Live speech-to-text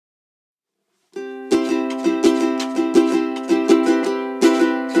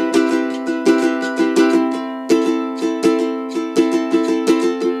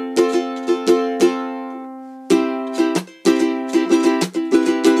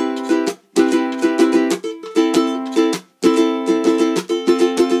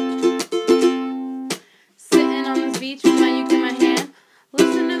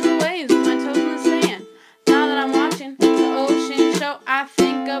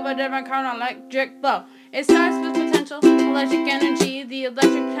a different kind of electric flow. It starts with potential, electric energy, the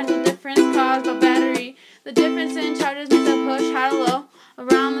electric potential difference caused by battery. The difference in charges makes a push high to low.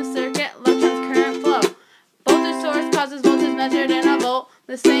 Around the circuit, electrons current flow. Voltage source causes voltage measured in a volt.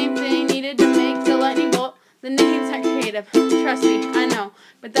 The same thing needed to make the lightning bolt. The names aren't creative, trust me, I know,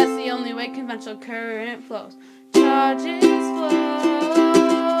 but that's the only way conventional current flows. Charges flow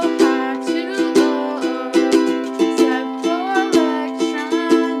high to low, except for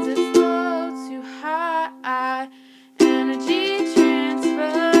electrons, it's low to high. Energy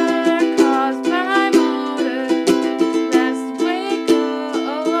transfer caused by motor, that's the way it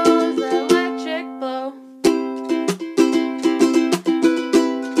goes, electric flow.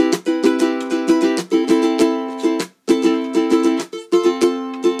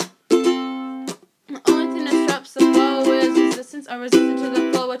 A resistance to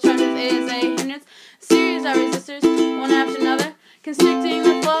the flow of charges is a hindrance. A series of resistors, one after another, constricting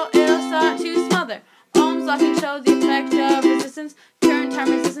the flow, it'll start to smother. Ohm's law can show the effect of resistance. Current time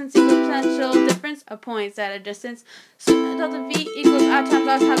resistance equals potential difference of points at a distance. So delta V equals I times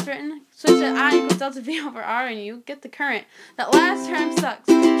R times written. Switch to I equals delta V over R and you get the current. That last term sucks.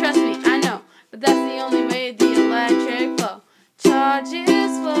 Trust me, I know. But that's the only way the electric flow.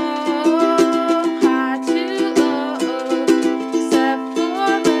 Charges flow.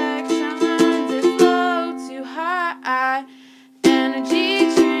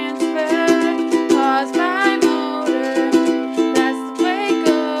 Energy transfer caused by motor, that's the way it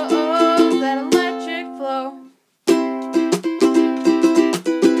goes, that electric flow.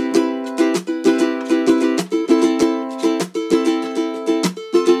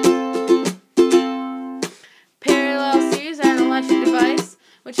 Parallel series are an electric device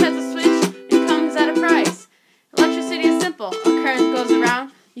which has a switch and comes at a price. Electricity is simple, a current goes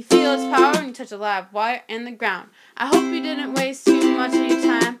around. You feel its power when you touch a live wire and the ground. I hope you didn't waste too much of your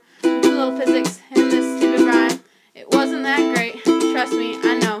time with a little physics in this stupid rhyme. It wasn't that great, trust me,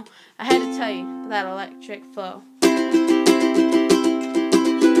 I know. I had to tell you about that electric flow.